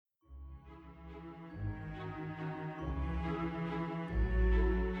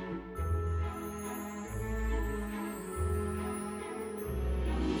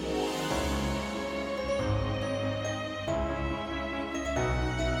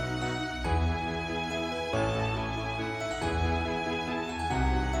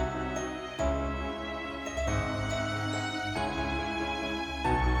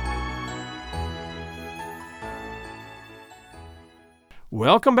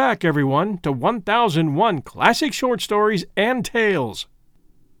Welcome back, everyone, to 1001 Classic Short Stories and Tales.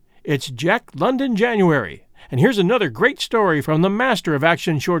 It's Jack London January, and here's another great story from the master of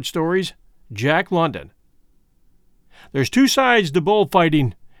action short stories, Jack London. There's two sides to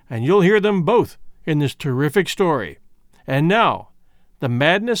bullfighting, and you'll hear them both in this terrific story. And now, The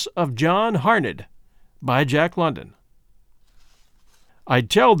Madness of John Harned by Jack London. I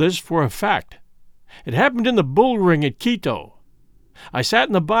tell this for a fact. It happened in the bull ring at Quito. I sat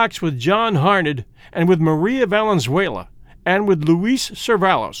in the box with John Harned and with Maria Valenzuela and with Luis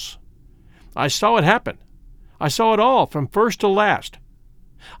Cervalos. I saw it happen. I saw it all from first to last.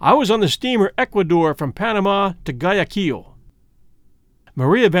 I was on the steamer Ecuador from Panama to Guayaquil.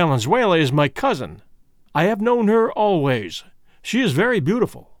 Maria Valenzuela is my cousin. I have known her always. She is very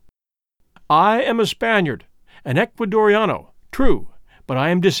beautiful. I am a Spaniard, an Ecuadoriano, true, but I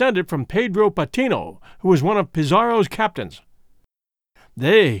am descended from Pedro Patino, who was one of Pizarro's captains.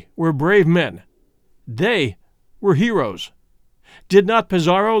 They were brave men. They were heroes. Did not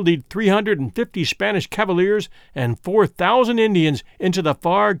Pizarro lead 350 Spanish cavaliers and 4,000 Indians into the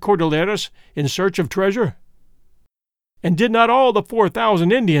far Cordilleras in search of treasure? And did not all the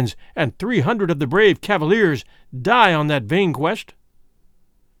 4,000 Indians and 300 of the brave cavaliers die on that vain quest?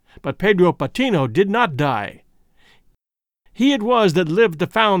 But Pedro Patino did not die. He it was that lived to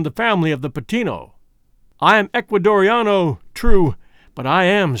found the family of the Patino. I am Ecuadoriano, true, but I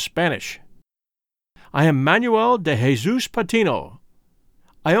am Spanish. I am Manuel de Jesus Patino.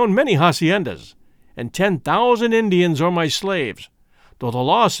 I own many haciendas, and 10,000 Indians are my slaves, though the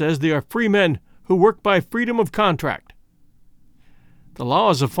law says they are free men who work by freedom of contract. The law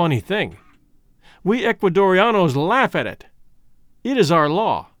is a funny thing. We Ecuadorianos laugh at it. It is our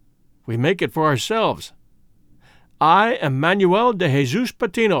law. We make it for ourselves. I am Manuel de Jesus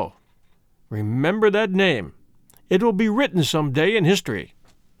Patino. Remember that name. It will be written some day in history.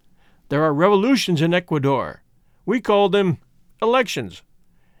 There are revolutions in Ecuador. We call them elections.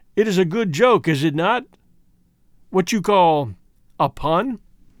 It is a good joke, is it not? What you call a pun?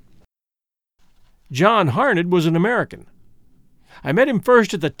 John Harned was an American. I met him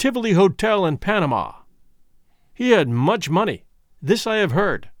first at the Tivoli Hotel in Panama. He had much money. This I have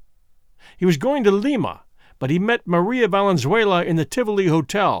heard. He was going to Lima, but he met Maria Valenzuela in the Tivoli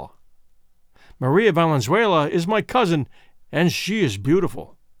Hotel. Maria Valenzuela is my cousin, and she is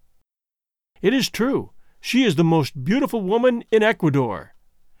beautiful. It is true, she is the most beautiful woman in Ecuador.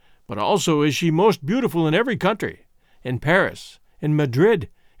 But also is she most beautiful in every country, in Paris, in Madrid,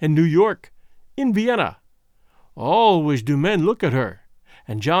 in New York, in Vienna. Always do men look at her,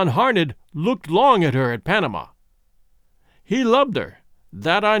 and John Harned looked long at her at Panama. He loved her,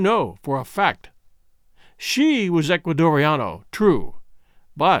 that I know for a fact. She was Ecuadoriano, true,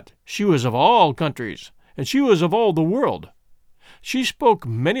 but she was of all countries, and she was of all the world. She spoke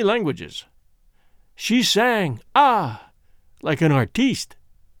many languages. She sang, like an artiste.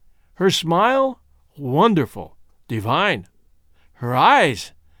 Her smile, wonderful, divine. Her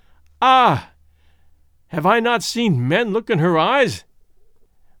eyes, have I not seen men look in her eyes?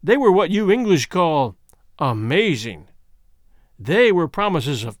 They were what you English call amazing. They were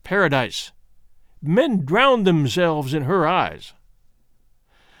promises of paradise. Men drowned themselves in her eyes.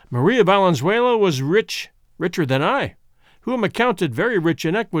 Maria Valenzuela was rich, richer than I, who am accounted very rich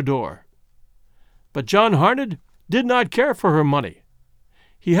in Ecuador. But John Harned did not care for her money.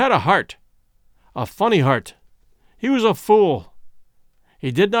 He had a heart, a funny heart. He was a fool. He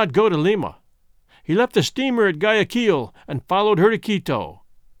did not go to Lima. He left the steamer at Guayaquil and followed her to Quito.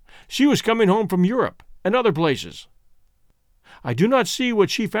 She was coming home from Europe and other places. I do not see what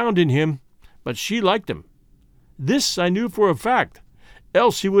she found in him, but she liked him. This I knew for a fact,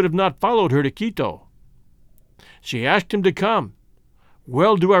 else he would have not followed her to Quito. She asked him to come.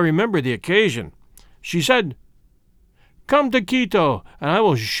 Well do I remember the occasion. She said, "Come to Quito, and I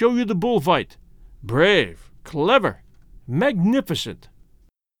will show you the bullfight. Brave, clever, magnificent."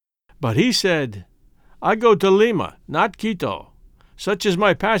 But he said, "I go to Lima, not Quito. Such is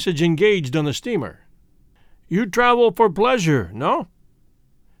my passage engaged on the steamer." "You travel for pleasure, no?"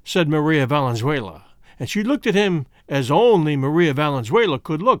 said Maria Valenzuela, and she looked at him as only Maria Valenzuela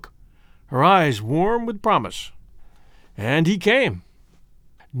could look, her eyes warm with promise. And he came.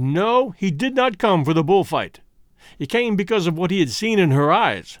 No, he did not come for the bullfight. He came because of what he had seen in her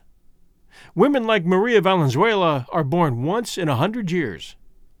eyes. Women like Maria Valenzuela are born once in 100 years.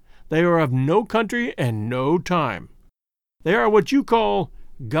 They are of no country and no time. They are what you call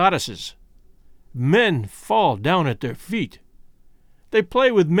goddesses. Men fall down at their feet. They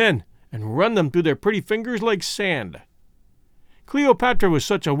play with men and run them through their pretty fingers like sand. Cleopatra was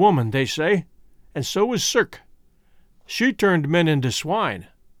such a woman, they say, and so was Circe. She turned men into swine.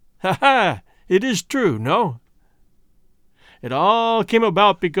 Ha ha! It is true, no? It all came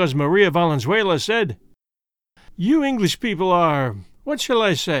about because Maria Valenzuela said, "You English people are, what shall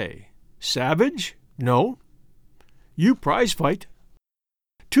I say, savage? No. You prize fight.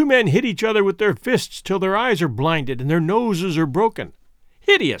 Two men hit each other with their fists till their eyes are blinded and their noses are broken.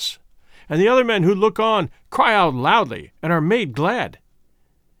 Hideous! And the other men who look on cry out loudly and are made glad.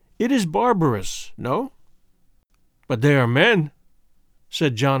 It is barbarous, no?" "But they are men,"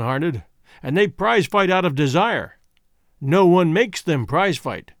 said John Harned, "and they prize fight out of desire. No one makes them prize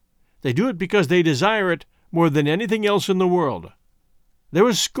fight. They do it because they desire it more than anything else in the world." There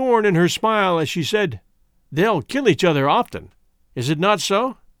was scorn in her smile as she said, "They'll kill each other often. Is it not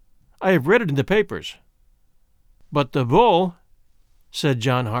so? I have read it in the papers." "But the bull," said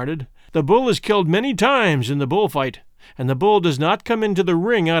John Harned, "the bull is killed many times in the bullfight, and the bull does not come into the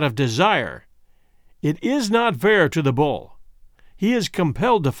ring out of desire. It is not fair to the bull. He is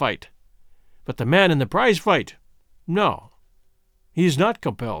compelled to fight. But the man in the prize fight, no, he is not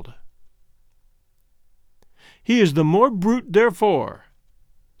compelled." "He is the more brute, therefore,"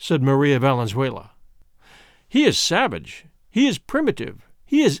 said Maria Valenzuela. "He is savage. He is primitive.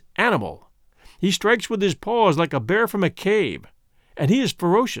 He is animal. He strikes with his paws like a bear from a cave, and he is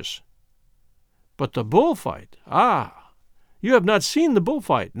ferocious. But the bullfight, you have not seen the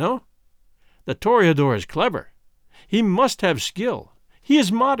bullfight, no? The toreador is clever. He must have skill. He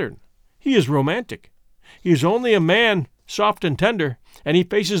is modern. He is romantic. He is only a man, soft and tender, and he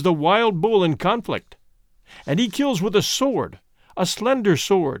faces the wild bull in conflict. And he kills with a sword, a slender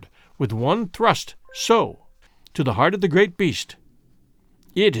sword, with one thrust, so, to the heart of the great beast.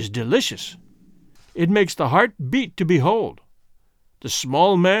 It is delicious. It makes the heart beat to behold. The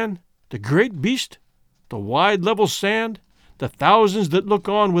small man, the great beast, the wide level sand, the thousands that look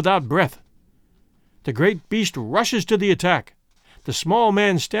on without breath. The great beast rushes to the attack. The small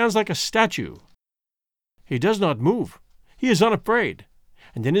man stands like a statue. He does not move. He is unafraid,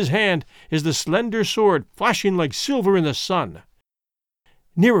 and in his hand is the slender sword flashing like silver in the sun.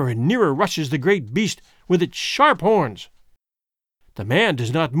 Nearer and nearer rushes the great beast with its sharp horns. The man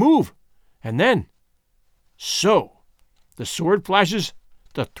does not move, and then, so, the sword flashes,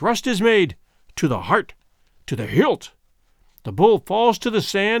 the thrust is made, to the heart, to the hilt. The bull falls to the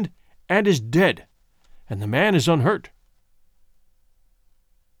sand and is dead, and the man is unhurt.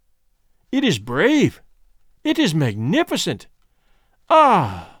 It is brave. It is magnificent.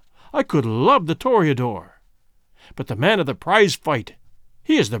 I could love the toreador. But the man of the prize fight,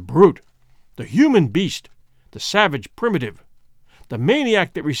 he is the brute, the human beast, the savage primitive, the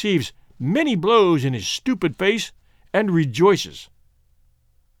maniac that receives many blows in his stupid face and rejoices.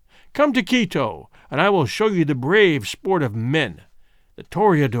 Come to Quito, and I will show you the brave sport of men, the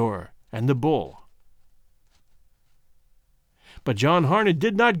toreador and the bull." But John Harned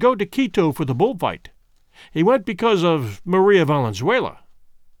did not go to Quito for the bullfight. He went because of Maria Valenzuela.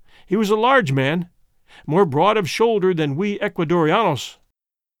 He was a large man, more broad of shoulder than we Ecuadorianos,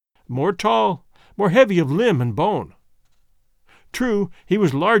 more tall, more heavy of limb and bone. True, he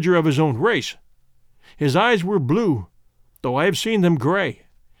was larger of his own race. His eyes were blue, though I have seen them gray,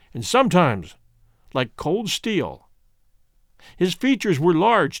 and sometimes like cold steel. His features were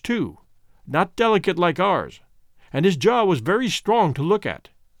large, too, not delicate like ours, and his jaw was very strong to look at.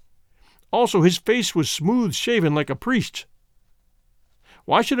 Also, his face was smooth-shaven like a priest's.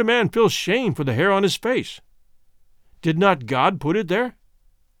 Why should a man feel shame for the hair on his face? Did not God put it there?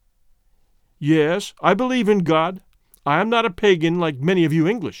 Yes, I believe in God. I am not a pagan like many of you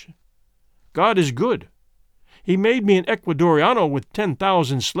English. God is good. He made me an Ecuadoriano with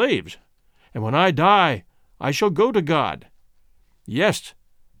 10,000 slaves, and when I die, I shall go to God. Yes,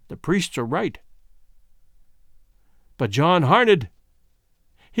 the priests are right. But John Harned,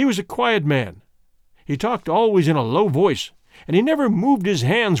 he was a quiet man. He talked always in a low voice, and he never moved his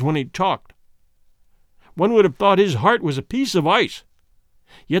hands when he talked. One would have thought his heart was a piece of ice.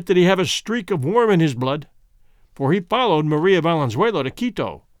 Yet did he have a streak of warm in his blood, for he followed Maria Valenzuela to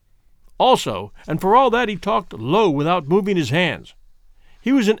Quito. Also, and for all that, he talked low without moving his hands.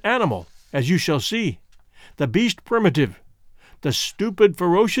 He was an animal, as you shall see, the beast primitive, the stupid,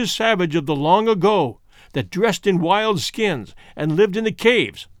 ferocious savage of the long ago that dressed in wild skins and lived in the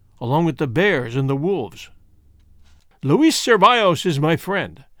caves, along with the bears and the wolves. Luis Ceballos is my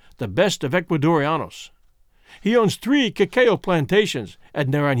friend, the best of Ecuadorianos. He owns 3 cacao plantations at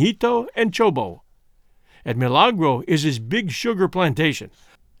Naranjito and Chobo. At Milagro is his big sugar plantation.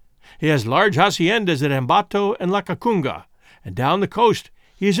 He has large haciendas at Ambato and La Cacunga, and down the coast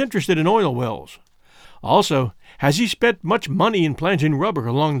he is interested in oil wells. Also, has he spent much money in planting rubber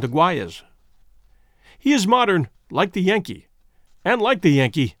along the Guayas. He is modern, like the Yankee, and like the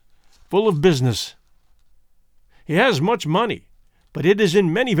Yankee, full of business. He has much money, but it is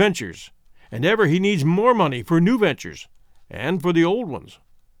in many ventures, and ever he needs more money for new ventures, and for the old ones.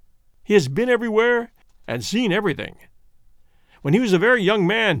 He has been everywhere and seen everything. When he was a very young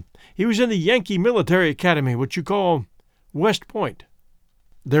man, he was in the Yankee Military Academy, which you call West Point.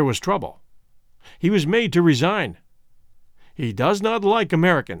 There was trouble. He was made to resign. He does not like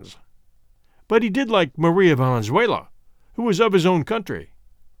Americans. But he did like Maria Valenzuela, who was of his own country.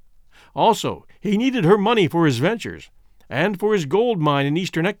 Also, he needed her money for his ventures, and for his gold mine in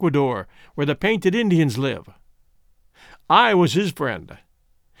eastern Ecuador, where the painted Indians live. I was his friend.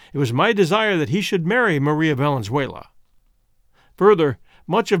 It was my desire that he should marry Maria Valenzuela. Further,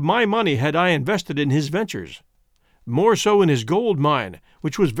 much of my money had I invested in his ventures, more so in his gold mine,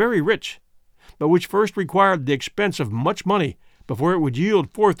 which was very rich, but which first required the expense of much money before it would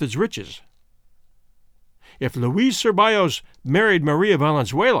yield forth its riches. If Luis Ceballos married Maria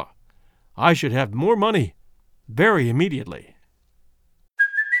Valenzuela, I should have more money very immediately.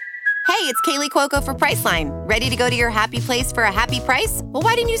 Hey, it's Kaylee Cuoco for Priceline. Ready to go to your happy place for a happy price? Well,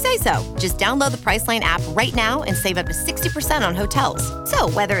 why didn't you say so? Just download the Priceline app right now and save up to 60% on hotels. So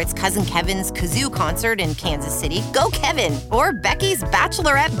whether it's Cousin Kevin's Kazoo Concert in Kansas City, go Kevin, or Becky's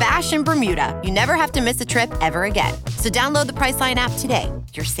Bachelorette Bash in Bermuda, you never have to miss a trip ever again. So download the Priceline app today.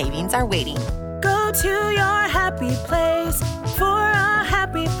 Your savings are waiting. Go to your happy place for a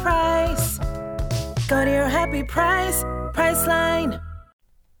happy price. Go to your happy price, Priceline.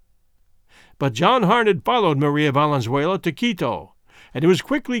 But John Harned followed Maria Valenzuela to Quito, and it was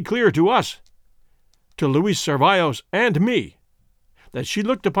quickly clear to us, to Luis Ceballos and me, that she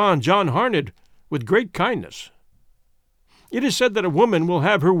looked upon John Harned with great kindness. It is said that a woman will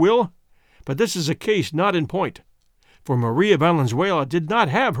have her will, but this is a case not in point, for Maria Valenzuela did not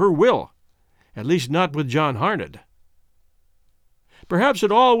have her will, at least not with John Harned. Perhaps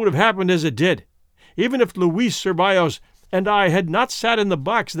it all would have happened as it did, even if Luis Ceballos and I had not sat in the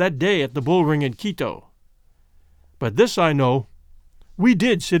box that day at the bull ring in Quito. But this I know, we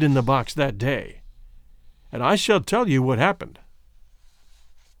did sit in the box that day, and I shall tell you what happened.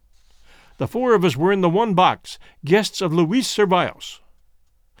 The four of us were in the one box, guests of Luis Ceballos.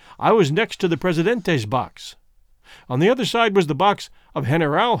 I was next to the Presidente's box. On the other side was the box of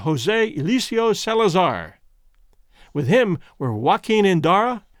General José Eliseo Salazar. With him were Joaquin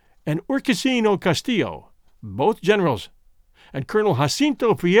Endara and Urquicino Castillo, both generals, and Colonel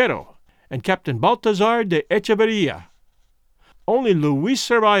Jacinto Fierro and Captain Baltazar de Echeverria. Only Luis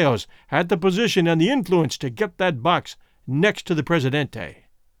Ceballos had the position and the influence to get that box next to the Presidente.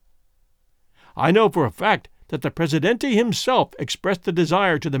 I know for a fact that the Presidente himself expressed the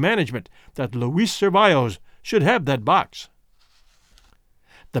desire to the management that Luis Ceballos should have that box.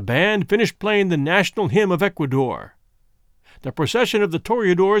 The band finished playing the national hymn of Ecuador. The procession of the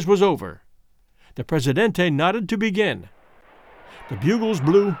toreadors was over. The Presidente nodded to begin. The bugles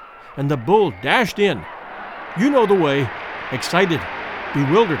blew, and the bull dashed in. You know the way, excited,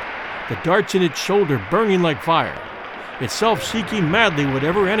 bewildered, the darts in its shoulder burning like fire, itself seeking madly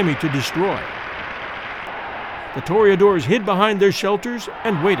whatever enemy to destroy. The toreadors hid behind their shelters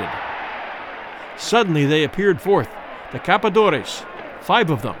and waited. Suddenly they appeared forth, the capadores,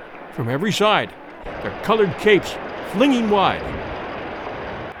 5 of them, from every side, their colored capes flinging wide.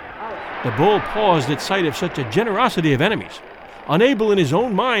 The bull paused at sight of such a generosity of enemies, unable in his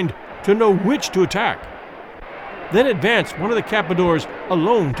own mind to know which to attack. Then advanced one of the capadores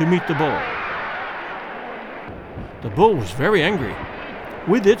alone to meet the bull. The bull was very angry.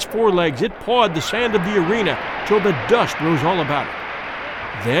 With its forelegs it pawed the sand of the arena till the dust rose all about it.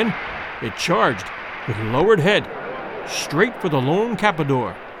 Then it charged, with lowered head, straight for the lone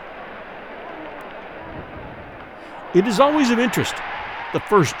capador. It is always of interest, the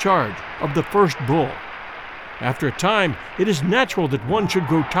first charge of the first bull. After a time, it is natural that one should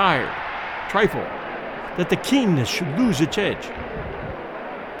grow tired, trifle, that the keenness should lose its edge.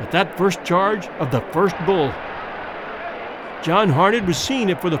 But that first charge of the first bull, John Harned was seeing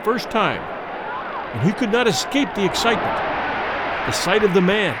it for the first time, and he could not escape the excitement. The sight of the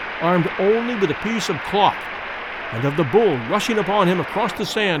man, armed only with a piece of cloth, and of the bull rushing upon him across the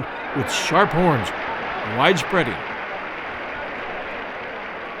sand with sharp horns, wide-spreading.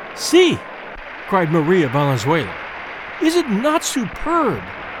 "See!" cried Maria Valenzuela. "Is it not superb?"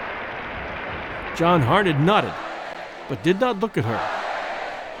 John Harned nodded, but did not look at her.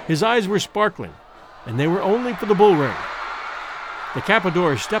 His eyes were sparkling, and they were only for the bull ring. The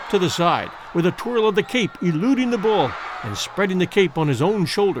capador stepped to the side, with a twirl of the cape eluding the bull and spreading the cape on his own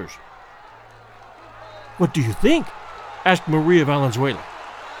shoulders. "What do you think?" asked Maria Valenzuela.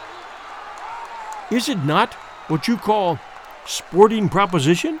 "Is it not what you call sporting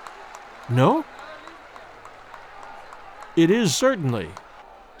proposition? No? It is certainly,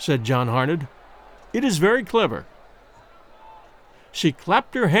 said John Harned. It is very clever. She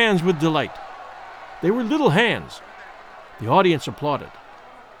clapped her hands with delight. They were little hands. The audience applauded.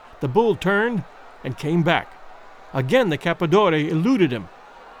 The bull turned and came back. Again the Capadore eluded him,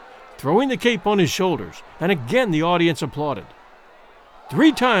 throwing the cape on his shoulders, and again the audience applauded.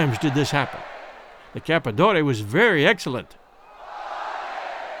 3 times did this happen. The Capadore was very excellent.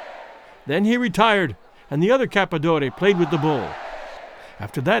 Then he retired, and the other Capadore played with the bull.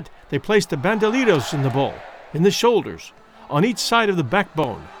 After that, they placed the bandoleros in the bull, in the shoulders, on each side of the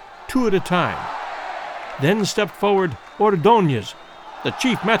backbone, 2 at a time. Then stepped forward Ordóñez, the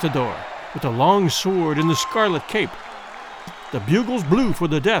chief matador, with a long sword and the scarlet cape. The bugles blew for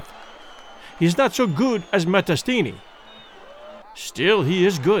the death. He is not so good as Mattastini. Still he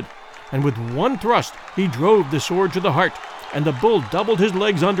is good, and with one thrust he drove the sword to the heart, and the bull doubled his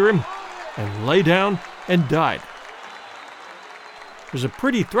legs under him, and lay down and died. It was a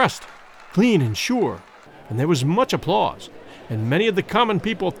pretty thrust, clean and sure, and there was much applause, and many of the common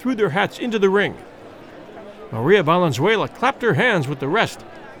people threw their hats into the ring. Maria Valenzuela clapped her hands with the rest,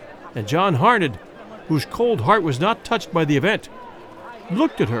 and John Harned, whose cold heart was not touched by the event,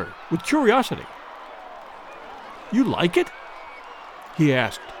 looked at her with curiosity. "You like it?" he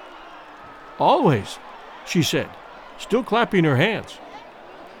asked. "Always," she said, still clapping her hands.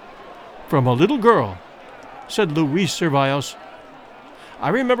 "From a little girl," said Luis Ceballos. "I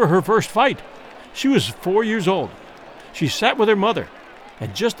remember her first fight. She was 4 years old. She sat with her mother,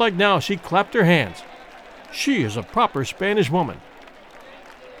 and just like now she clapped her hands. She is a proper Spanish woman."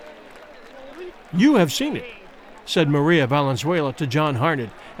 "You have seen it," said Maria Valenzuela to John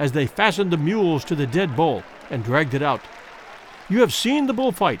Harned as they fastened the mules to the dead bull and dragged it out. "You have seen the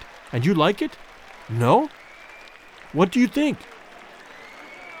bullfight, and you like it? No? What do you think?"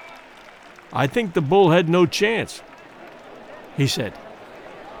 "I think the bull had no chance," he said.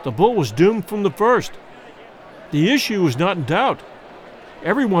 "The bull was doomed from the first. The issue was not in doubt.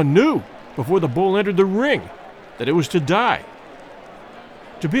 Everyone knew, before the bull entered the ring, that it was to die.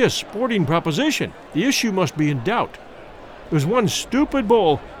 To be a sporting proposition, the issue must be in doubt. It was one stupid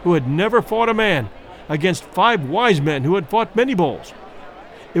bull who had never fought a man against 5 wise men who had fought many bulls.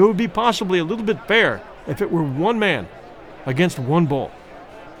 It would be possibly a little bit fair if it were 1 man against 1 bull."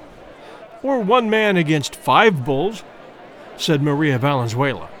 "Or 1 man against 5 bulls," said Maria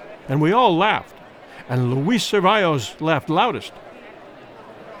Valenzuela, and we all laughed, and Luis Ceballos laughed loudest.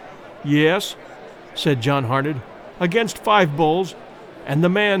 "Yes," said John Harned, "against 5 bulls, and the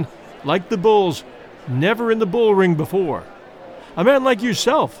man, like the bulls, never in the bull ring before. A man like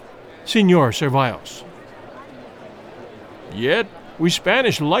yourself, Senor Ceballos." "Yet we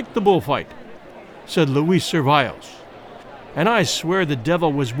Spanish like the bullfight," said Luis Ceballos. And I swear the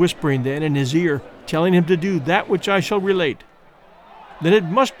devil was whispering then in his ear, telling him to do that which I shall relate. "Then it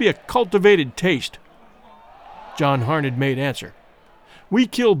must be a cultivated taste." John Harned made answer. "We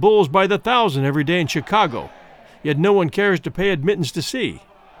kill bulls by the 1,000 every day in Chicago, yet no one cares to pay admittance to see."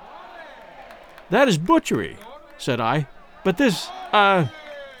 "That is butchery," said I. "But this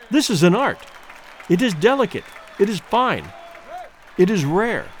is an art. It is delicate. It is fine. It is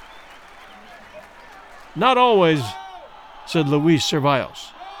rare." "Not always," said Luis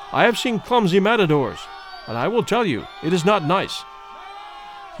Ceballos. "I have seen clumsy matadors, and I will tell you, it is not nice."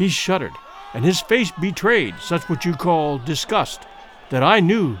 He shuddered, and his face betrayed such what you call disgust, that I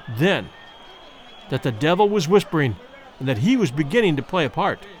knew then that the devil was whispering and that he was beginning to play a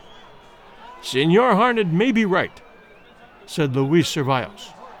part. "Senor Harned may be right," said Luis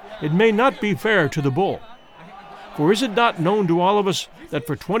Ceballos. "It may not be fair to the bull. For is it not known to all of us that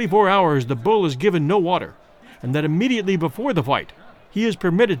for 24 hours the bull is given no water, and that immediately before the fight he is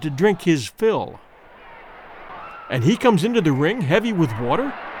permitted to drink his fill?" "And he comes into the ring heavy with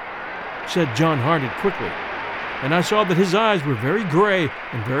water?" said John Harned quickly, and I saw that his eyes were very gray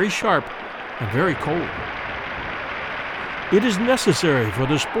and very sharp and very cold. "It is necessary for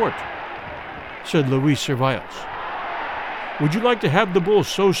the sport," said Luis Ceballos. "Would you like to have the bull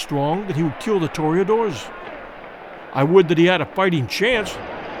so strong that he would kill the toreadors?" "I would that he had a fighting chance,"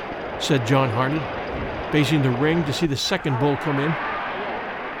 said John Harned, facing the ring to see the second bull come in.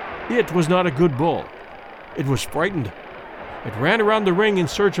 It was not a good bull. It was frightened. It ran around the ring in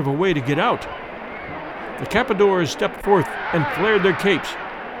search of a way to get out. The Capadores stepped forth and flared their capes,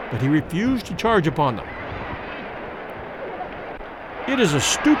 but he refused to charge upon them. "It is a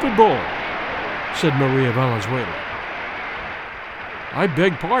stupid bull," said Maria Valenzuela. "I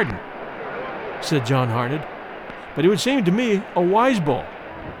beg pardon," said John Harned, "but it would seem to me a wise bull.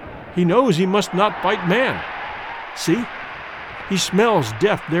 He knows he must not fight man, See? He smells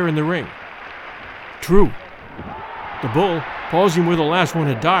death there in the ring. True. The bull, pausing where the last one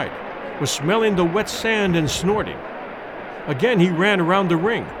had died, was smelling the wet sand and snorting. Again he ran around the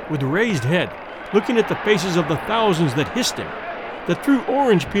ring with raised head, looking at the faces of the thousands that hissed him, that threw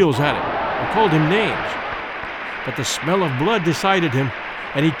orange peels at him and called him names. But the smell of blood decided him,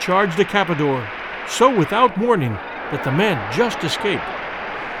 and he charged the Capador, so without warning that the man just escaped.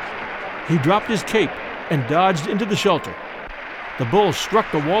 He dropped his cape and dodged into the shelter. The bull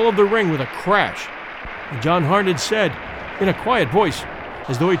struck the wall of the ring with a crash, and John Harned said, in a quiet voice,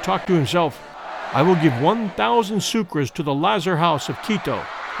 as though he talked to himself, "I will give 1,000 sucres to the Lazar house of Quito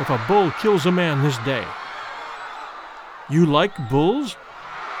if a bull kills a man this day." "You like bulls?"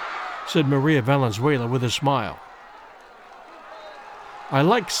 said Maria Valenzuela with a smile. "I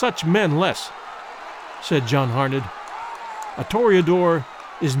like such men less," said John Harned. "A toreador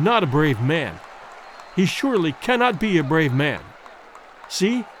is not a brave man. He surely cannot be a brave man.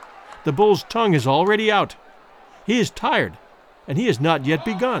 See, the bull's tongue is already out. He is tired, and he has not yet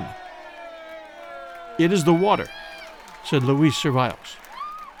begun." "It is the water," said Luis Cervallos.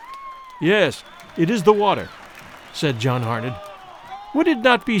 "Yes, it is the water," said John Harned. "Would it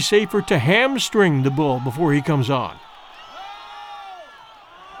not be safer to hamstring the bull before he comes on?"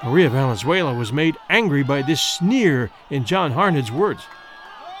 Maria Valenzuela was made angry by this sneer in John Harned's words.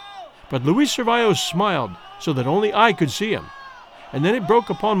 But Luis Cervallos smiled so that only I could see him, and then it broke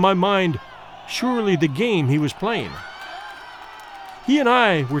upon my mind surely the game he was playing. He and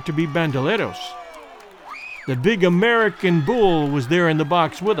I were to be bandoleros. The big American bull was there in the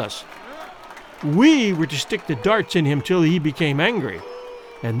box with us. We were to stick the darts in him till he became angry,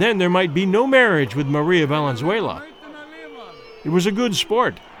 and then there might be no marriage with Maria Valenzuela. It was a good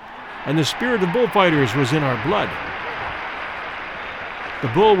sport, and the spirit of bullfighters was in our blood. The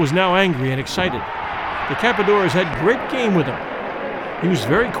bull was now angry and excited. The Capadores had great game with him. He was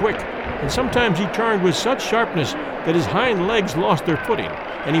very quick, and sometimes he turned with such sharpness that his hind legs lost their footing,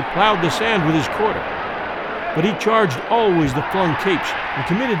 and he plowed the sand with his quarter. But he charged always the flung capes and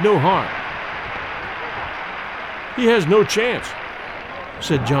committed no harm. "He has no chance,"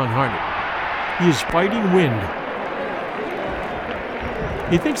 said John Harned. "He is fighting wind."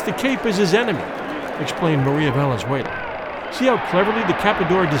 "He thinks the cape is his enemy," explained Maria Valenzuela. "See how cleverly the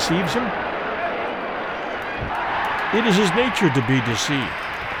Capador deceives him?" "It is his nature to be deceived,"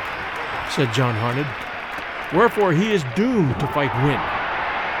 said John Harned. "Wherefore he is doomed to fight wind.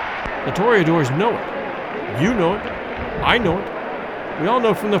 The toreadors know it. You know it. I know it. We all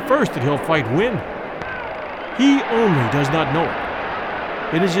know from the first that he'll fight wind. He only does not know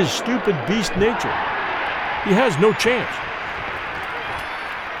it. It is his stupid beast nature. He has no chance."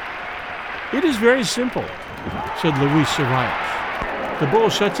 "It is very simple," said Luis Cervallos. "The bull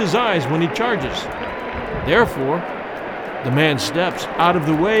shuts his eyes when he charges. Therefore, the man steps out of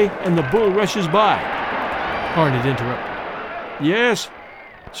the way and the bull rushes by." Harned interrupted. "Yes,"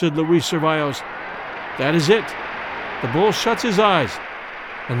 said Luis Cervallos, "that is it. The bull shuts his eyes,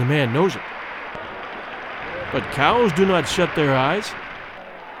 and the man knows it." "But cows do not shut their eyes,"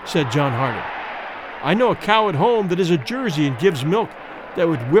 said John Harned. "I know a cow at home that is a Jersey and gives milk that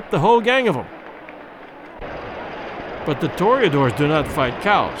would whip the whole gang of them." "But the toreadors do not fight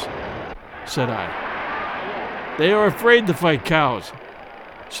cows," said I. "They are afraid to fight cows,"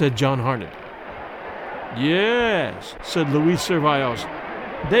 said John Harned. "Yes," said Luis Cervallos,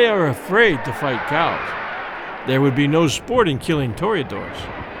 "they are afraid to fight cows. There would be no sport in killing toreadors."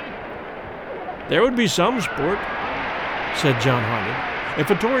 "There would be some sport," said John Harned, "if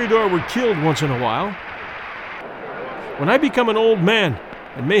a toreador were killed once in a while. When I become an old man,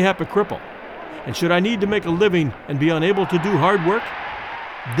 and mayhap a cripple, and should I need to make a living and be unable to do hard work,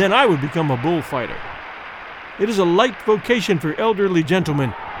 then I would become a bullfighter. It is a light vocation for elderly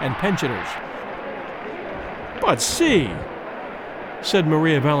gentlemen and pensioners." "But see," said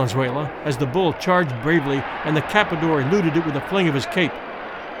Maria Valenzuela, as the bull charged bravely and the Capador eluded it with a fling of his cape.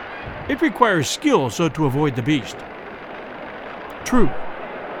 "It requires skill so to avoid the beast." "True,"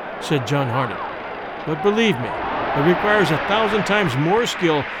 said John Harned, "but believe me, it requires 1,000 times more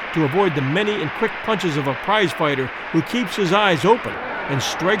skill to avoid the many and quick punches of a prize fighter who keeps his eyes open and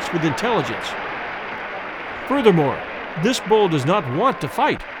strikes with intelligence. Furthermore, this bull does not want to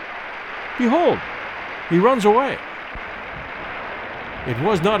fight. Behold, he runs away." It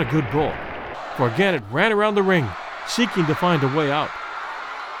was not a good bull, for again it ran around the ring, seeking to find a way out.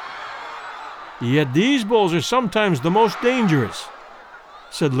 "Yet these bulls are sometimes the most dangerous,"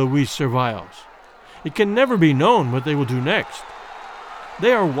 said Luis Cervallos. "It can never be known what they will do next.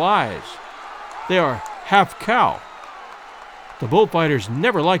 They are wise. They are half cow. The bullfighters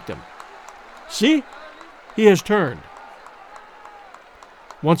never like them. See, He has turned.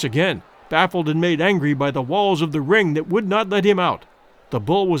 Once again, baffled and made angry by the walls of the ring that would not let him out, the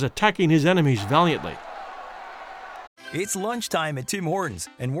bull was attacking his enemies valiantly. It's lunchtime at Tim Hortons,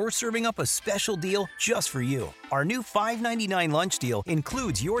 and we're serving up a special deal just for you. Our new $5.99 lunch deal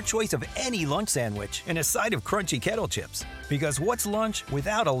includes your choice of any lunch sandwich and a side of crunchy kettle chips. Because what's lunch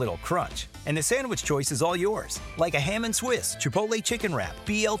without a little crunch? And the sandwich choice is all yours, like a ham and Swiss, Chipotle chicken wrap,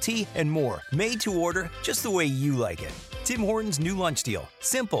 BLT, and more, made to order just the way you like it. Tim Hortons' new lunch deal.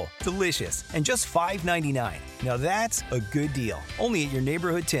 Simple, delicious, and just $5.99. Now that's a good deal. Only at your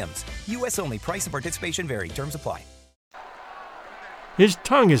neighborhood Tim's. U.S. only. Price and participation vary. Terms apply. His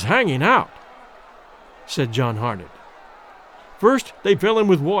tongue is hanging out, said John Harned. First, they fill him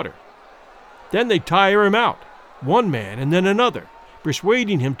with water. Then they tire him out, one man and then another,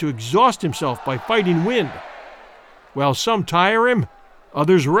 persuading him to exhaust himself by fighting wind. Well, some tire him,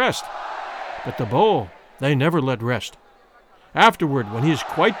 others rest. But the bull, they never let rest. Afterward, when he is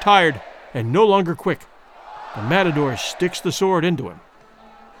quite tired and no longer quick, the matador sticks the sword into him.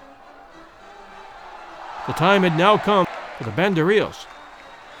 The time had now come for the banderillas.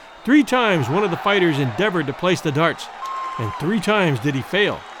 3 times one of the fighters endeavored to place the darts, and 3 times did he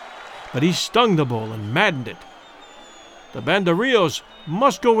fail. But he stung the bull and maddened it. The banderillas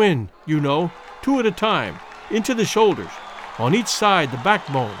must go in, 2 at a time, into the shoulders, on each side the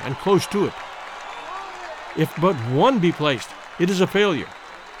backbone and close to it. If but one be placed, it is a failure.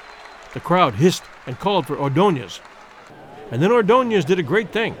 The crowd hissed and called for Ordóñez. And then Ordóñez did a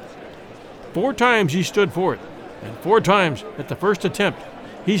great thing. 4 times he stood forth, and 4 times at the first attempt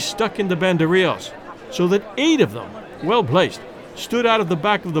he stuck in the banderillas, so that 8 of them, well placed, stood out of the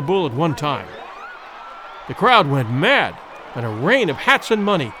back of the bull at one time. The crowd went mad, and a rain of hats and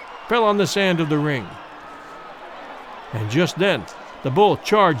money fell on the sand of the ring. And just then, the bull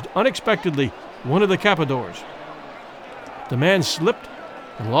charged unexpectedly one of the capadores. The man slipped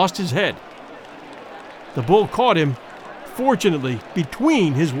and lost his head. The bull caught him, fortunately,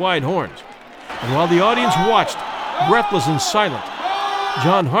 between his wide horns. And while the audience watched, breathless and silent,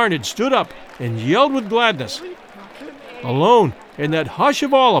 John Harned stood up and yelled with gladness. Alone, in that hush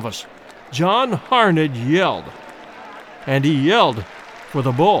of all of us, John Harned yelled. And he yelled for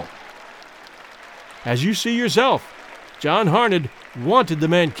the bull. As you see yourself, John Harned wanted the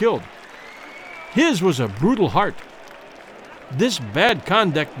man killed. His was a brutal heart. This bad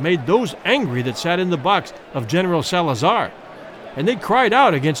conduct made those angry that sat in the box of General Salazar, and they cried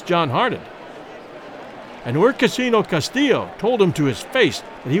out against John Harned. And Urquesino Castillo told him to his face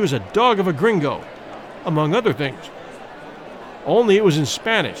that he was a dog of a gringo, among other things. Only it was in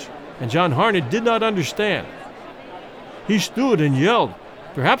Spanish, and John Harned did not understand. He stood and yelled,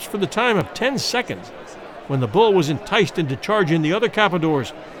 perhaps for the time of 10 seconds, when the bull was enticed into charging the other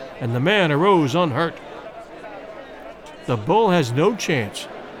capadores, and the man arose unhurt. The bull has no chance,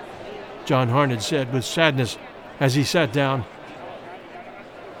 John Harned said with sadness as he sat down.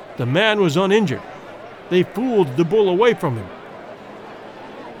 The man was uninjured. They fooled the bull away from him.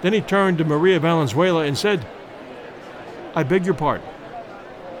 Then he turned to Maria Valenzuela and said, I beg your pardon.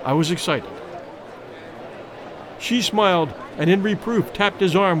 I was excited. She smiled and in reproof tapped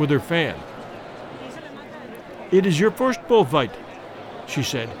his arm with her fan. It is your first bullfight, she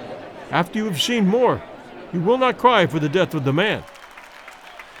said. After you have seen more, you will not cry for the death of the man.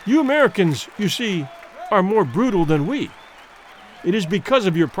 You Americans, you see, are more brutal than we. It is because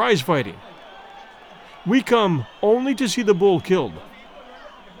of your prize fighting. We come only to see the bull killed.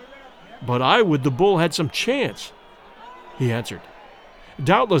 But I would the bull had some chance, he answered.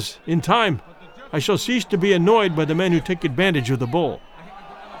 Doubtless, in time, I shall cease to be annoyed by the men who take advantage of the bull.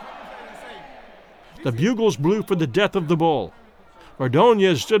 The bugles blew for the death of the bull.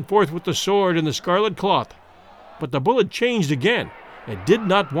 Ordóñez stood forth with the sword and the scarlet cloth, but the bull had changed again and did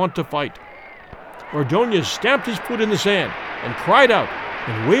not want to fight. Ordóñez stamped his foot in the sand and cried out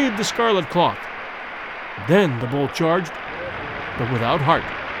and waved the scarlet cloth. Then the bull charged, but without heart.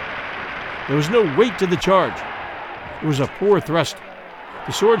 There was no weight to the charge. It was a poor thrust.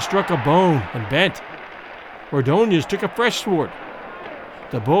 The sword struck a bone and bent. Ordóñez took a fresh sword.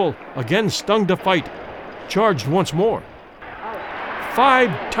 The bull, again stung to fight, charged once more.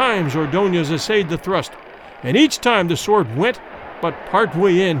 5 times Ordóñez essayed the thrust, and each time the sword went but part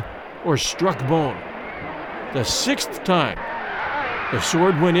way in or struck bone. The 6th time, the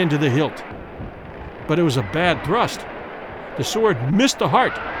sword went into the hilt. But it was a bad thrust. The sword missed the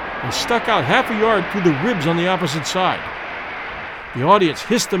heart and stuck out half a yard through the ribs on the opposite side. The audience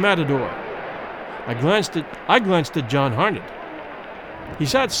hissed the matador. I glanced at John Harned. He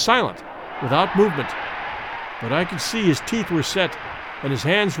sat silent, without movement, but I could see his teeth were set and his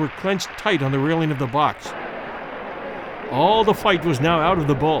hands were clenched tight on the railing of the box. All the fight was now out of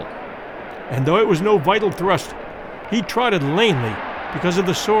the bull, and though it was no vital thrust, he trotted lamely because of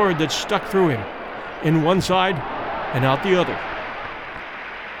the sword that stuck through him, in one side and out the other.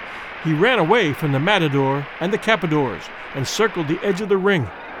 He ran away from the matador and the capadors and circled the edge of the ring,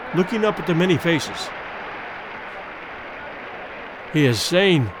 looking up at the many faces. "He is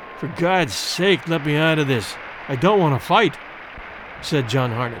saying, 'For God's sake, let me out of this. I don't want to fight,'" said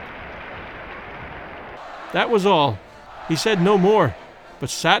John Harned. That was all. He said no more, but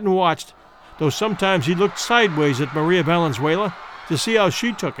sat and watched, though sometimes he looked sideways at Maria Valenzuela to see how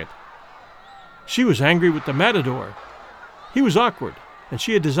she took it. She was angry with the matador. He was awkward, and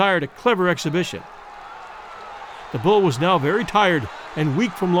she had desired a clever exhibition. The bull was now very tired and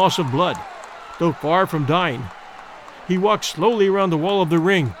weak from loss of blood, though far from dying. He walked slowly around the wall of the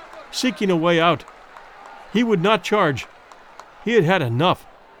ring, seeking a way out. He would not charge. He had had enough,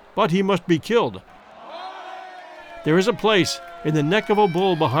 but he must be killed. There is a place in the neck of a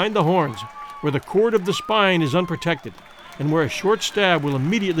bull behind the horns where the cord of the spine is unprotected and where a short stab will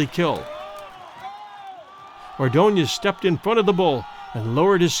immediately kill. Ordonez stepped in front of the bull and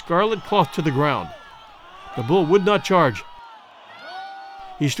lowered his scarlet cloth to the ground. The bull would not charge.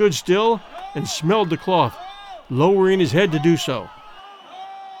 He stood still and smelled the cloth, lowering his head to do so.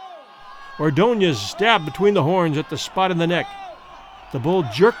 Ordonez stabbed between the horns at the spot in the neck. The bull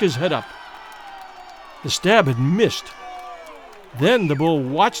jerked his head up. The stab had missed. Then the bull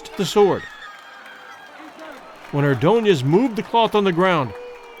watched the sword. When Ordonez moved the cloth on the ground,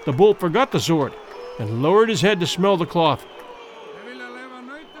 the bull forgot the sword and lowered his head to smell the cloth.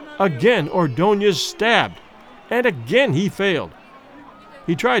 Again Ordonez stabbed, and again he failed.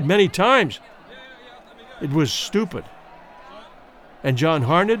 He tried many times. It was stupid. And John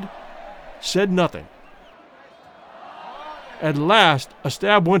Harned said nothing. At last a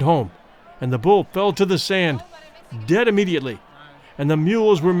stab went home, and the bull fell to the sand, dead immediately, and the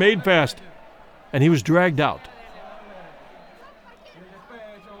mules were made fast, and he was dragged out.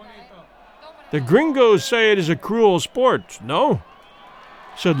 "The gringos say it is a cruel sport, no?"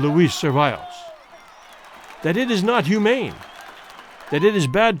 said Luis Ceballos. "That it is not humane, that it is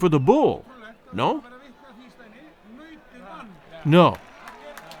bad for the bull, no?" "No,"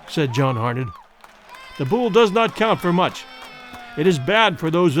 said John Harned. "The bull does not count for much. It is bad for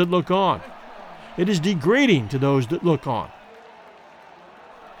those that look on. It is degrading to those that look on.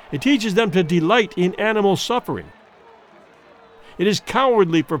 It teaches them to delight in animal suffering. It is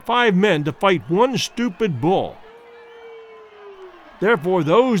cowardly for 5 men to fight one stupid bull. Therefore,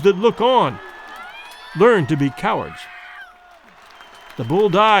 those that look on learn to be cowards. The bull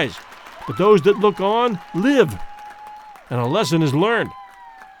dies, but those that look on live, and a lesson is learned.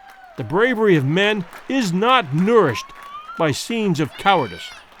 The bravery of men is not nourished by scenes of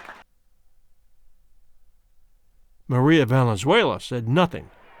cowardice." Maria Valenzuela said nothing.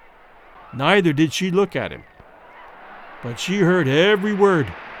 Neither did she look at him. But she heard every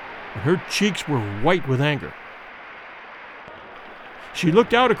word, and her cheeks were white with anger. She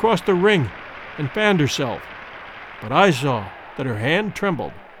looked out across the ring and fanned herself, but I saw that her hand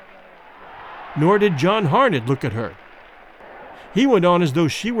trembled. Nor did John Harned look at her. He went on as though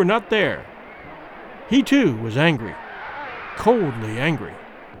she were not there. He too was angry, coldly angry.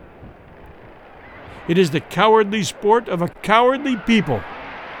 "It is the cowardly sport of a cowardly people,"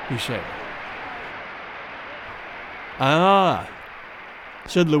 he said. "Ah,"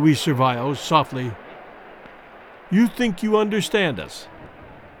 said Luis Ceballos softly. "You think you understand us."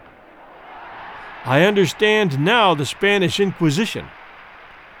 "I understand now the Spanish Inquisition,"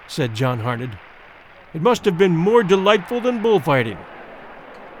 said John Harned. "It must have been more delightful than bullfighting."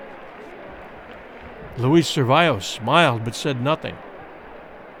 Luis Ceballos smiled but said nothing.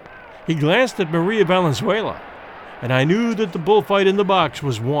 He glanced at Maria Valenzuela, and I knew that the bullfight in the box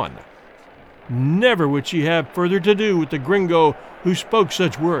was won. Never would she have further to do with the gringo who spoke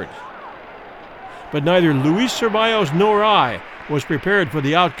such words. But neither Luis Ceballos nor I was prepared for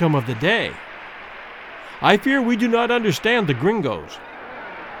the outcome of the day. I fear we do not understand the gringos.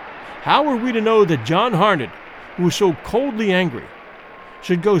 How were we to know that John Harned, who was so coldly angry,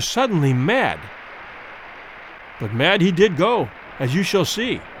 should go suddenly mad? But mad he did go, as you shall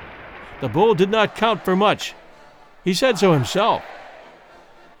see. The bull did not count for much. He said so himself.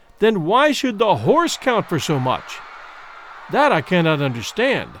 Then why should the horse count for so much? That I cannot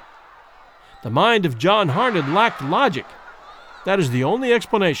understand. The mind of John Harned lacked logic. That is the only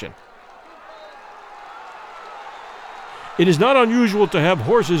explanation. "It is not unusual to have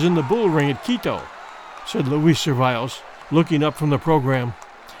horses in the bull ring at Quito," said Luis Ceballos, looking up from the program.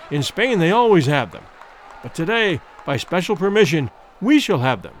 "In Spain they always have them. But today, by special permission, we shall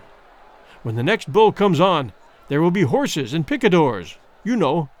have them. When the next bull comes on, There will be horses and picadors, you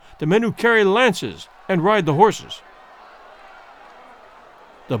know, the men who carry lances and ride the horses."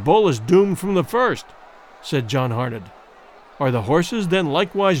 "The bull is doomed from the first," said John Harned. "Are the horses then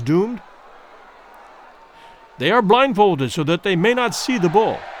likewise doomed?" "They are blindfolded so that they may not see the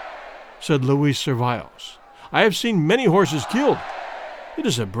bull," said Luis Servaios. "I have seen many horses killed. It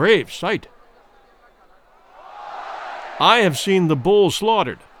is a brave sight." "I have seen the bull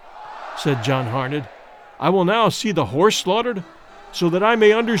slaughtered," said John Harned. "I will now see the horse slaughtered, so that I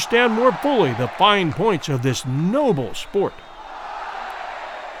may understand more fully the fine points of this noble sport."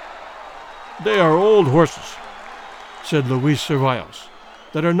 "They are old horses," said Luis Servaios,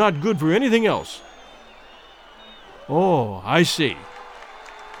 "that are not good for anything else." "Oh, I see,"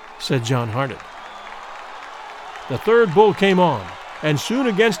 said John Harned. The third bull came on, and soon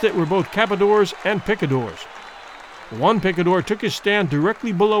against it were both capadors and picadors. One picador took his stand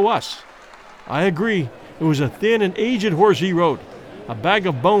directly below us. I agree, it was a thin and aged horse he rode, a bag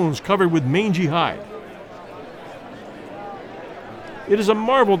of bones covered with mangy hide. "It is a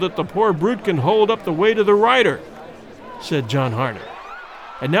marvel that the poor brute can hold up the weight of the rider," said John Harned.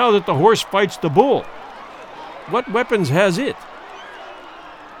 "And now that the horse fights the bull, what weapons has it?"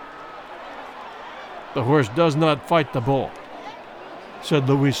 "The horse does not fight the bull," said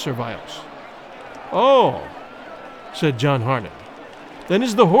Luis Servaios. "Oh," said John Harned. "Then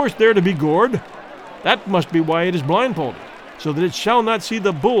is the horse there to be gored? That must be why it is blindfolded, so that it shall not see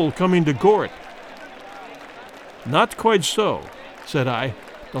the bull coming to gore it." "Not quite so," said I.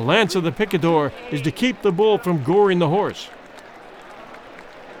 "The lance of the picador is to keep the bull from goring the horse."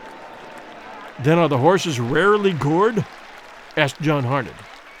 "Then are the horses rarely gored?" asked John Harned.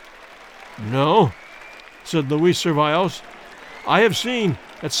 "No," said Luis Servaios. "I have seen,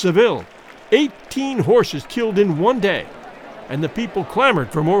 at Seville, 18 horses killed in one day, and the people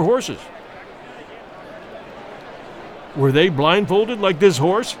clamored for more horses." "Were they blindfolded like this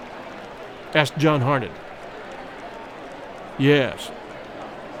horse?" asked John Harned. "Yes,"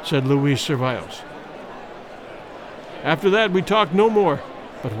 said Luis Servaios. After that we talked no more,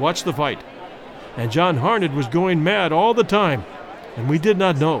 but watched the fight, and John Harned was going mad all the time, and we did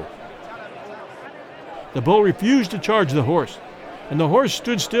not know. The bull refused to charge the horse, and the horse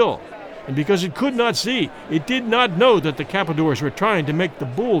stood still, and because it could not see, it did not know that the capadors were trying to make the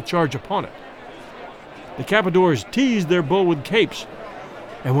bull charge upon it. The capadors teased their bull with capes,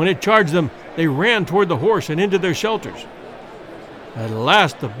 and when it charged them, they ran toward the horse and into their shelters. At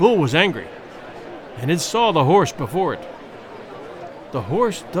last the bull was angry, and it saw the horse before it. "The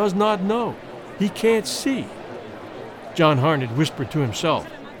horse does not know. He can't see," John Harned whispered to himself,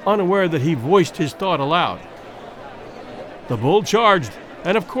 unaware that he voiced his thought aloud. The bull charged,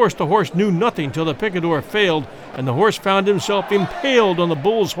 and of course the horse knew nothing till the picador failed, and the horse found himself impaled on the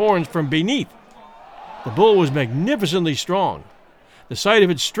bull's horns from beneath. The bull was magnificently strong. The sight of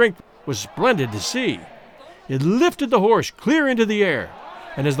its strength was splendid to see. It lifted the horse clear into the air,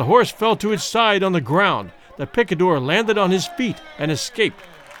 and as the horse fell to its side on the ground, the picador landed on his feet and escaped,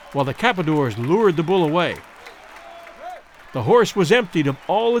 while the capadors lured the bull away. The horse was emptied of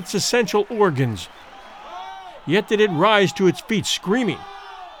all its essential organs. Yet did it rise to its feet screaming.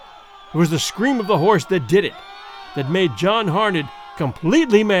 It was the scream of the horse that did it, that made John Harned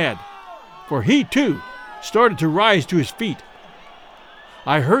completely mad, for he, too, started to rise to his feet.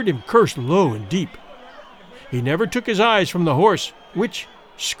 I heard him curse low and deep. He never took his eyes from the horse, which,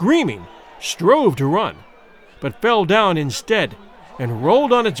 screaming, strove to run, but fell down instead and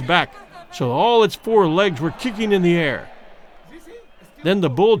rolled on its back so all its 4 legs were kicking in the air. Then the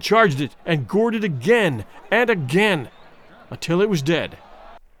bull charged it and gored it again and again until it was dead.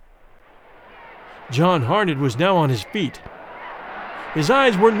 John Harned was now on his feet. His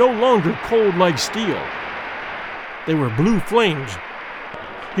eyes were no longer cold like steel. They were blue flames.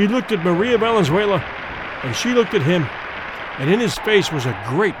 He looked at Maria Valenzuela, and she looked at him, and in his face was a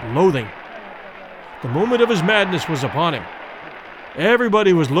great loathing. The moment of his madness was upon him.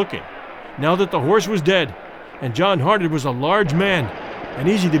 Everybody was looking, now that the horse was dead, and John Harned was a large man and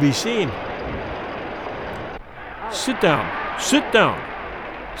easy to be seen. Sit down,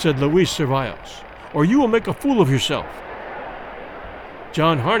 said Luis Servaios, or you will make a fool of yourself."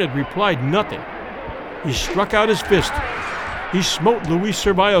 John Harned replied nothing. He struck out his fist. He smote Luis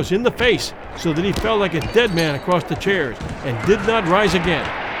Servaios in the face so that he fell like a dead man across the chairs and did not rise again.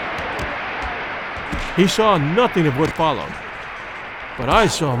 He saw nothing of what followed, but I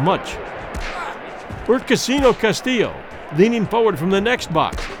saw much. Urquesino Castillo, leaning forward from the next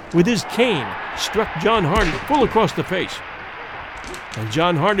box, with his cane, struck John Harned full across the face. And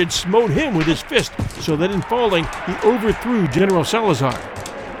John Harned smote him with his fist so that in falling he overthrew General Salazar.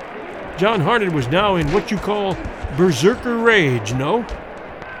 John Harned was now in what you call berserker rage, no?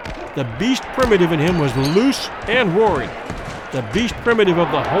 The beast primitive in him was loose and roaring. The beast primitive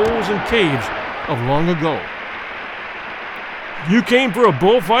of the holes and caves of long ago. "You came for a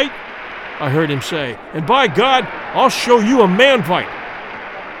bullfight?" I heard him say, "and by God, I'll show you a man fight."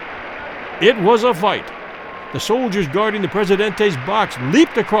 It was a fight. The soldiers guarding the Presidente's box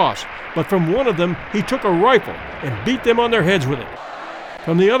leaped across, but from one of them he took a rifle and beat them on their heads with it.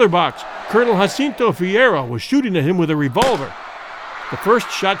 From the other box, Colonel Jacinto Fierro was shooting at him with a revolver. The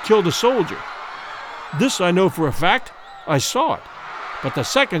first shot killed a soldier. This I know for a fact. I saw it. But the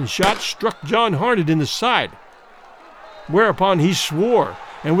second shot struck John Harned in the side. Whereupon he swore,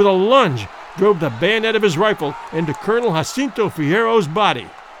 and with a lunge drove the bayonet of his rifle into Colonel Jacinto Fierro's body.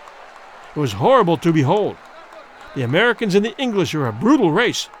 It was horrible to behold. The Americans and the English are a brutal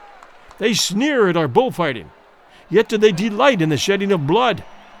race. They sneer at our bullfighting, yet do they delight in the shedding of blood.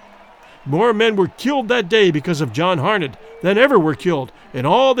 More men were killed that day because of John Harned than ever were killed in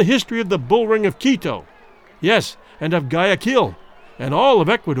all the history of the bull ring of Quito. Yes, and of Guayaquil, and all of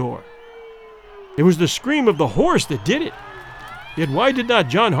Ecuador. It was the scream of the horse that did it. Yet why did not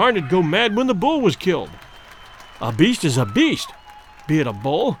John Harned go mad when the bull was killed? A beast is a beast, be it a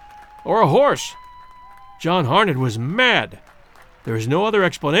bull or a horse. John Harned was mad. There is no other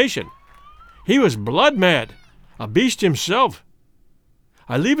explanation. He was blood mad, a beast himself.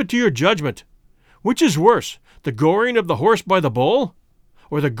 I leave it to your judgment. Which is worse, the goring of the horse by the bull,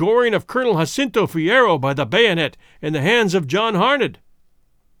 or the goring of Colonel Jacinto Fierro by the bayonet in the hands of John Harned?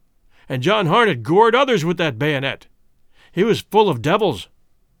 And John Harned gored others with that bayonet. He was full of devils.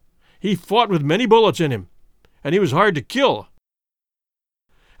 He fought with many bullets in him, and he was hard to kill.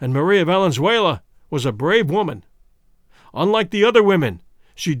 And Maria Valenzuela was a brave woman. Unlike the other women,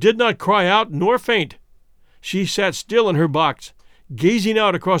 she did not cry out nor faint. She sat still in her box, gazing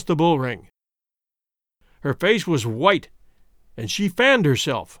out across the bull ring. Her face was white, and she fanned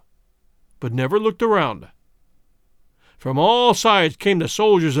herself, but never looked around. From all sides came the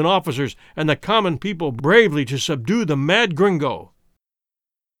soldiers and officers and the common people bravely to subdue the mad gringo.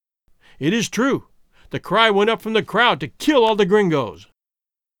 It is true, the cry went up from the crowd to kill all the gringos.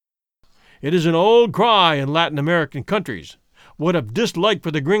 It is an old cry in Latin American countries, what of dislike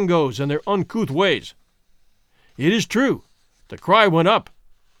for the gringos and their uncouth ways. It is true, the cry went up,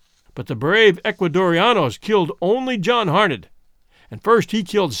 but the brave Ecuadorianos killed only John Harned, and first he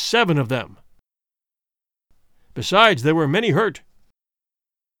killed 7 of them. Besides, there were many hurt.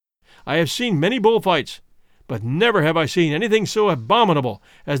 I have seen many bullfights, but never have I seen anything so abominable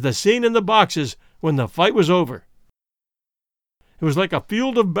as the scene in the boxes when the fight was over. It was like a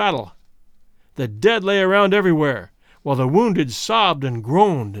field of battle. The dead lay around everywhere, while the wounded sobbed and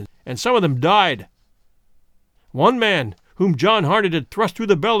groaned, and some of them died. One man, whom John Harned had thrust through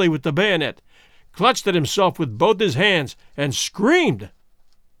the belly with the bayonet, clutched at himself with both his hands and screamed.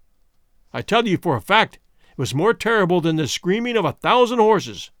 I tell you for a fact, it was more terrible than the screaming of 1,000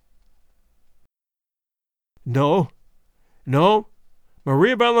 horses. No,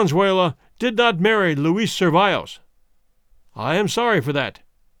 Maria Valenzuela did not marry Luis Ceballos. I am sorry for that.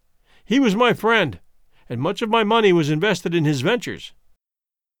 He was my friend, and much of my money was invested in his ventures.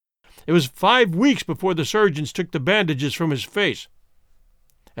 It was 5 weeks before the surgeons took the bandages from his face,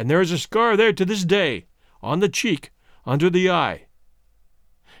 and there is a scar there to this day, on the cheek, under the eye.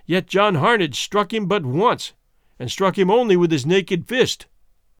 Yet John Harned struck him but once, and struck him only with his naked fist.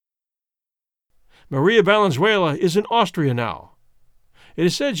 Maria Valenzuela is in Austria now. It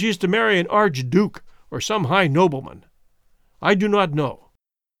is said she is to marry an archduke or some high nobleman. I do not know.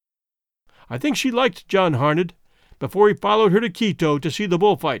 I think she liked John Harned before he followed her to Quito to see the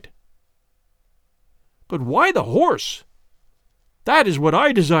bullfight. But why the horse? That is what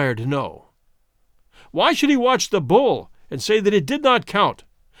I desire to know. Why should he watch the bull and say that it did not count,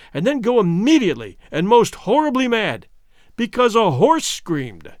 and then go immediately and most horribly mad because a horse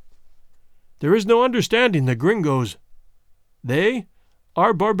screamed? There is no understanding the gringos. They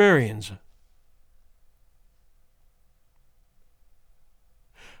are barbarians.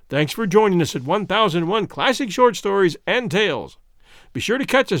 Thanks for joining us at 1001 Classic Short Stories and Tales. Be sure to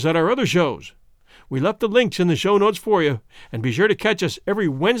catch us at our other shows. We left the links in the show notes for you, and be sure to catch us every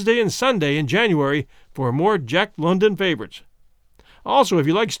Wednesday and Sunday in January for more Jack London favorites. Also, if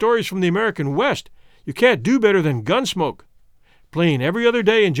you like stories from the American West, you can't do better than Gunsmoke, playing every other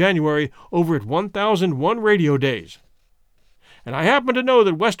day in January over at 1001 Radio Days. And I happen to know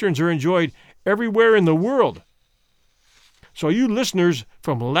that Westerns are enjoyed everywhere in the world. So you listeners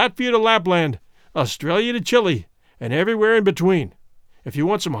from Latvia to Lapland, Australia to Chile, and everywhere in between, if you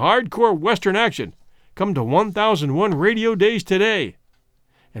want some hardcore Western action, come to 1001 Radio Days today.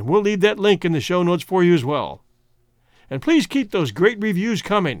 and we'll leave that link in the show notes for you as well. And please keep those great reviews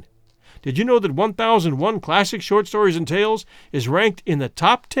coming. Did you know that 1001 Classic Short Stories and Tales is ranked in the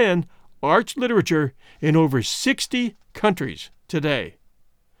top 10 arts literature in over 60 countries today?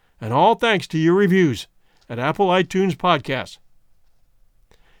 And all thanks to your reviews at Apple iTunes Podcasts.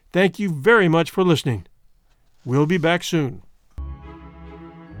 Thank you very much for listening. We'll be back soon.